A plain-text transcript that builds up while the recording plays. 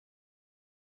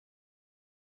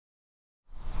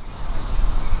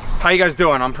How you guys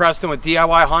doing? I'm Preston with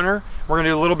DIY Hunter. We're gonna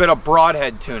do a little bit of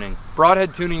broadhead tuning.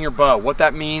 Broadhead tuning your bow. What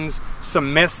that means,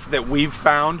 some myths that we've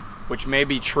found, which may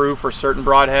be true for certain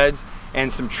broadheads,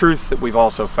 and some truths that we've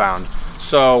also found.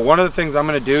 So one of the things I'm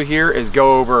gonna do here is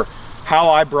go over how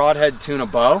I broadhead tune a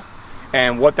bow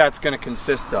and what that's gonna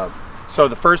consist of. So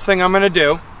the first thing I'm gonna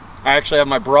do, I actually have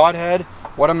my broadhead.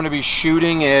 What I'm gonna be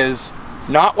shooting is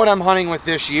not what I'm hunting with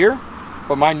this year,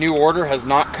 but my new order has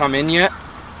not come in yet.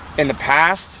 In the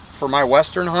past, for my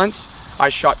Western hunts, I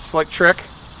shot Slick Trick.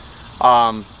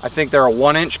 I think they're a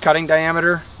 1-inch cutting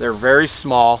diameter. They're very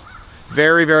small,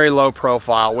 very, very low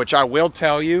profile, which I will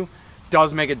tell you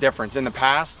does make a difference. In the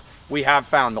past, we have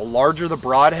found the larger the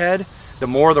broadhead, the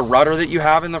more the rudder that you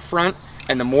have in the front,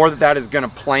 and the more that is gonna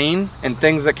plane, and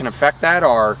things that can affect that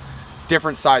are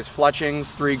different size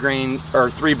fletchings, 3-grain or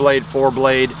 3-blade,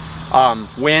 4-blade,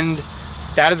 wind.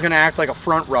 That is gonna act like a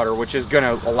front rudder, which is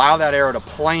gonna allow that arrow to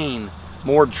plane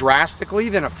more drastically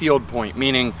than a field point,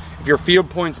 meaning if your field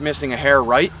point's missing a hair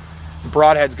right, the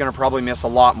broadhead's gonna probably miss a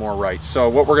lot more right. So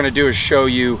what we're gonna do is show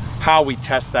you how we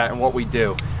test that and what we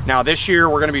do. Now this year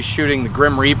we're gonna be shooting the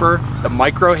Grim Reaper, the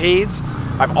micro Hades.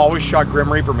 I've always shot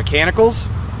Grim Reaper mechanicals.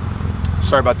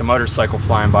 Sorry about the motorcycle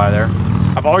flying by there.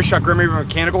 I've always shot Grim Reaper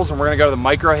mechanicals, and we're gonna go to the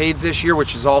micro Hades this year,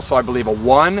 which is also, I believe, a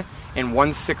 1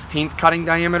 1/16 cutting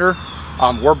diameter.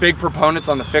 We're big proponents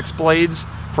on the fixed blades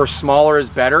for smaller is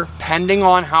better, depending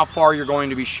on how far you're going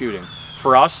to be shooting.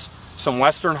 For us, some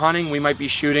Western hunting, we might be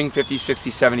shooting 50, 60,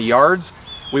 70 yards.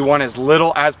 We want as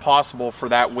little as possible for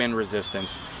that wind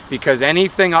resistance, because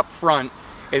anything up front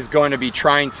is going to be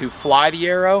trying to fly the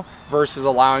arrow versus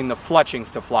allowing the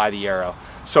fletchings to fly the arrow.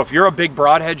 So if you're a big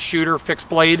broadhead shooter, fixed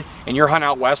blade, and you're hunting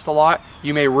out west a lot,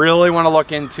 you may really want to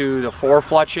look into the 4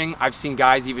 fletching. I've seen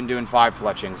guys even doing 5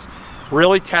 fletchings.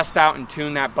 Really test out and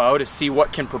tune that bow to see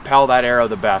what can propel that arrow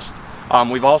the best.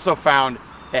 We've also found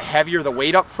the heavier the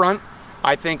weight up front,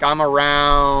 I think I'm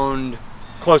around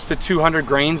close to 200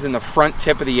 grains in the front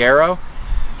tip of the arrow,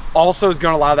 also is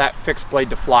going to allow that fixed blade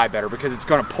to fly better because it's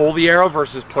going to pull the arrow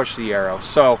versus push the arrow.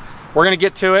 So we're going to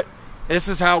get to it. This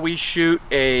is how we shoot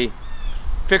a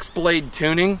fixed blade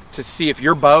tuning to see if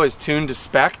your bow is tuned to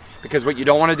spec, because what you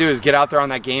don't want to do is get out there on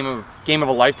that game of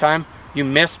a lifetime. You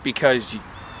miss because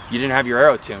you didn't have your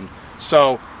arrow tuned.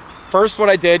 So first what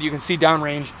I did, you can see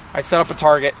downrange, I set up a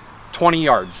target 20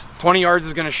 yards. 20 yards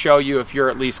is going to show you if you're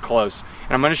at least close.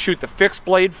 And I'm going to shoot the fixed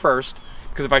blade first,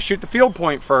 because if I shoot the field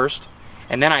point first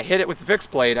and then I hit it with the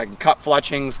fixed blade, I can cut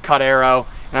fletchings, cut arrow,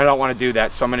 and I don't want to do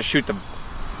that. So I'm going to shoot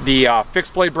the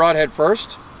fixed blade broadhead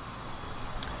first,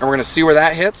 and we're going to see where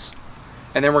that hits,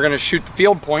 and then we're going to shoot the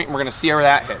field point and we're going to see where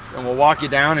that hits, and we'll walk you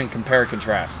down and compare and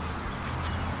contrast.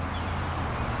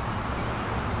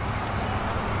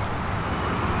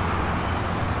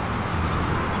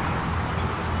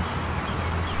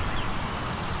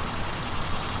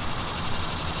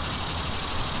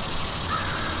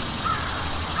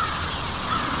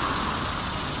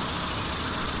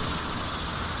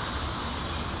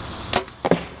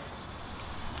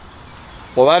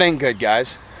 Well, that ain't good,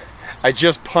 guys. I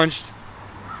just punched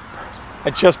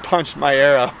my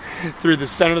arrow through the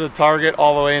center of the target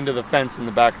all the way into the fence in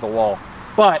the back of the wall.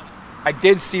 But I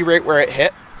did see right where it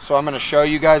hit, so I'm going to show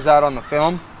you guys out on the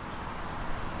film.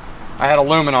 I had a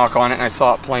luminoc on it and I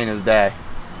saw it plain as day.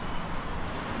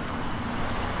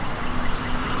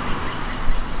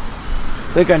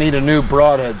 I think I need a new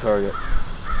broadhead target.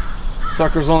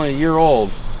 Sucker's only a year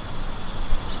old.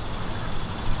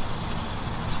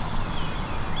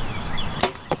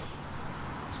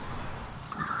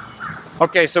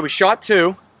 Okay, so we shot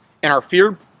 2, and our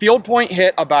field point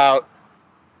hit about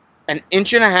 1.5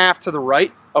 inches to the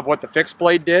right of what the fixed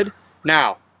blade did.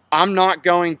 Now, I'm not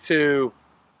going to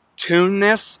tune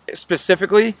this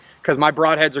specifically because my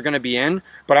broadheads are going to be in,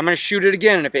 but I'm going to shoot it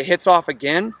again, and if it hits off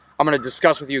again, I'm going to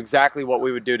discuss with you exactly what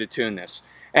we would do to tune this.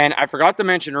 And I forgot to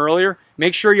mention earlier,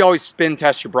 make sure you always spin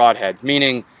test your broadheads,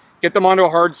 meaning get them onto a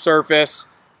hard surface,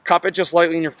 cup it just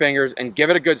lightly in your fingers, and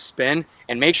give it a good spin,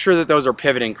 and make sure that those are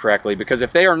pivoting correctly, because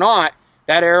if they are not,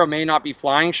 that arrow may not be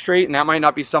flying straight, and that might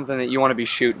not be something that you want to be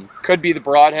shooting. Could be the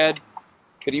broadhead,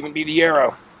 could even be the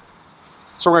arrow.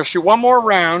 So we're going to shoot one more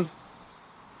round,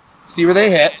 see where they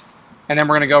hit, and then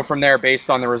we're going to go from there based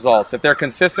on the results. If they're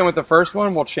consistent with the first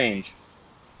one, we'll change.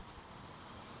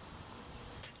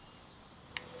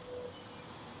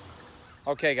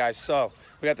 Okay guys, so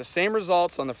we got the same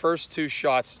results on the first 2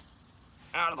 shots.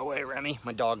 Out of the way, Remy.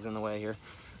 My dog's in the way here.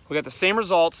 We got the same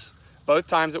results both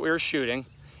times that we were shooting.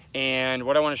 And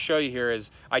what I want to show you here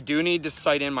is I do need to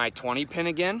sight in my 20 pin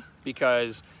again,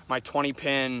 because my 20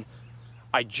 pin,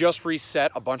 I just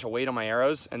reset a bunch of weight on my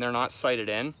arrows and they're not sighted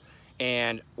in.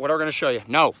 And what are we gonna show you?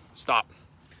 No, stop.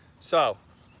 So,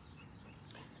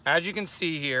 as you can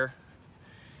see here,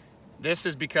 this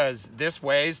is because this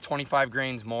weighs 25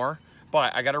 grains more,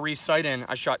 but I got to re-sight in.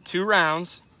 I shot 2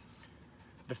 rounds.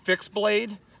 The fixed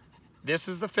blade, this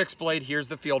is the fixed blade, here's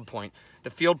the field point. The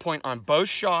field point on both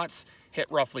shots hit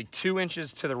roughly 2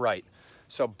 inches to the right.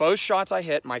 So both shots I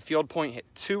hit, my field point hit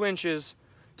 2 inches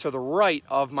to the right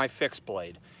of my fixed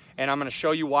blade. And I'm gonna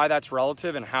show you why that's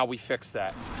relative and how we fix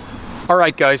that. All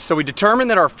right guys, so we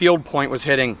determined that our field point was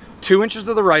hitting 2 inches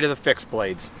to the right of the fixed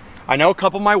blades. I know a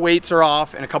couple of my weights are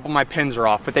off and a couple of my pins are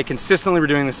off, but they consistently were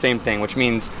doing the same thing, which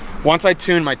means once I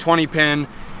tune my 20 pin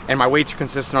and my weights are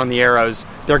consistent on the arrows,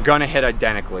 they're gonna hit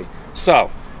identically. So,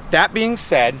 that being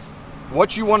said,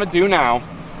 what you wanna do now,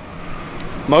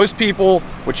 most people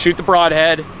would shoot the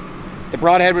broadhead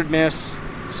would miss,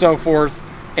 so forth,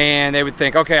 and they would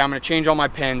think, okay, I'm gonna change all my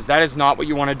pins. That is not what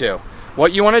you wanna do.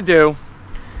 What you wanna do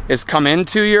is come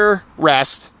into your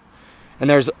rest, and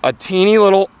there's a teeny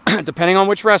little, depending on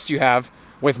which rest you have,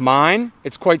 with mine,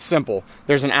 it's quite simple.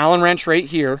 There's an Allen wrench right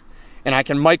here, and I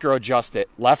can micro adjust it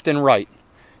left and right.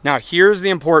 Now here's the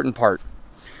important part.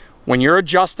 When you're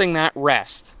adjusting that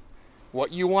rest,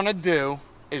 what you wanna do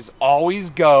is always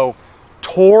go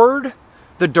toward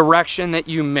the direction that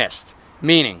you missed.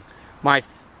 Meaning, my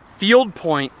field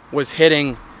point was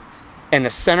hitting in the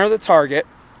center of the target,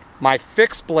 my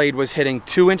fixed blade was hitting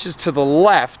 2 inches to the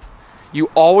left.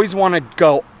 You always want to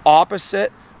go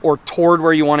opposite or toward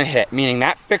where you want to hit, meaning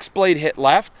that fixed blade hit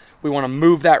left, we want to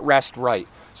move that rest right.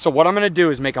 So what I'm going to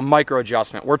do is make a micro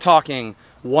adjustment. We're talking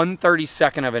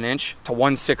 1/32 of an inch to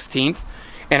 1/16,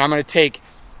 and I'm going to take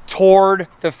toward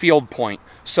the field point,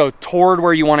 so toward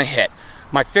where you want to hit.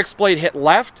 My fixed blade hit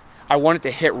left, I want it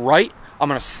to hit right, I'm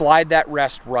going to slide that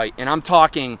rest right, and I'm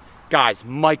talking, guys,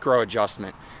 micro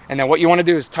adjustment. And then what you want to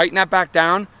do is tighten that back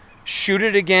down, shoot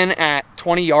it again at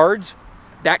 20 yards.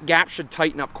 That gap should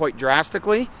tighten up quite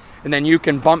drastically, and then you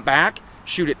can bump back,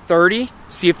 shoot at 30,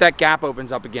 see if that gap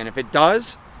opens up again. If it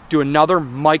does, do another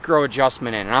micro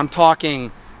adjustment in. And I'm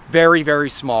talking very, very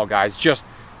small, guys. Just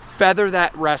feather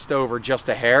that rest over just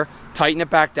a hair, tighten it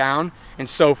back down, and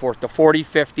so forth, to 40,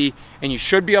 50, and you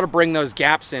should be able to bring those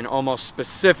gaps in almost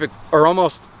specific, or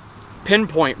almost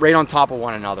pinpoint right on top of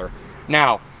one another.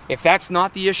 Now, if that's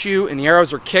not the issue and the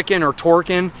arrows are kicking or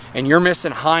torquing and you're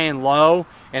missing high and low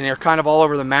and they're kind of all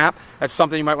over the map, that's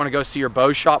something you might want to go see your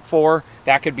bow shop for.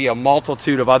 That could be a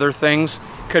multitude of other things.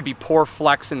 Could be poor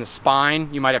flex in the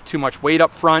spine. You might have too much weight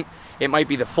up front. It might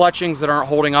be the fletchings that aren't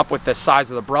holding up with the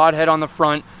size of the broadhead on the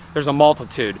front. There's a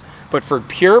multitude. But for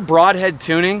pure broadhead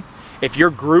tuning, if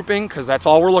you're grouping, because that's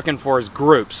all we're looking for is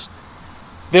groups,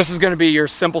 this is going to be your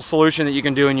simple solution that you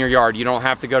can do in your yard. You don't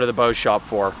have to go to the bow shop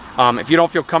for. If you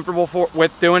don't feel comfortable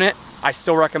with doing it, I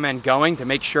still recommend going to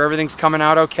make sure everything's coming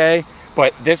out okay.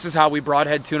 But this is how we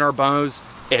broadhead tune our bows.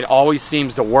 It always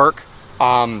seems to work.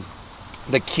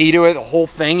 The key to it, the whole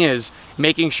thing, is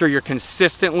making sure you're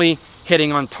consistently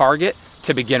hitting on target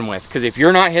to begin with. Because if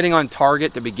you're not hitting on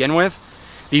target to begin with,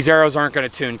 these arrows aren't going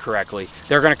to tune correctly.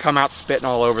 They're going to come out spitting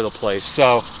all over the place.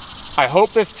 So I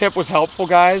hope this tip was helpful,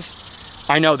 guys.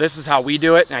 I know this is how we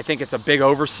do it, and I think it's a big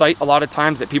oversight a lot of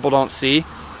times that people don't see.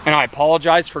 And I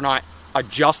apologize for not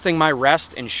adjusting my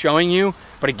rest and showing you.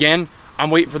 But again, I'm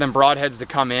waiting for them broadheads to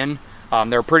come in.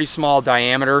 They're a pretty small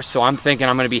diameter, so I'm thinking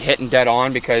I'm going to be hitting dead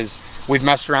on because we've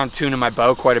messed around tuning my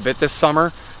bow quite a bit this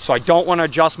summer. So I don't want to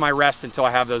adjust my rest until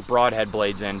I have those broadhead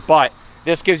blades in. But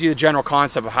this gives you the general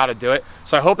concept of how to do it.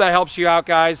 So I hope that helps you out,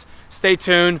 guys. Stay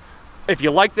tuned. If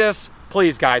you like this,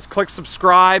 please, guys, click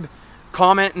subscribe.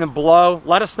 Comment in the below.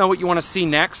 Let us know what you want to see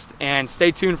next, and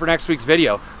stay tuned for next week's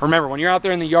video. Remember, when you're out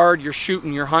there in the yard, you're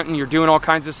shooting, you're hunting, you're doing all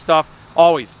kinds of stuff,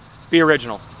 always be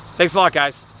original. Thanks a lot,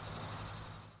 guys.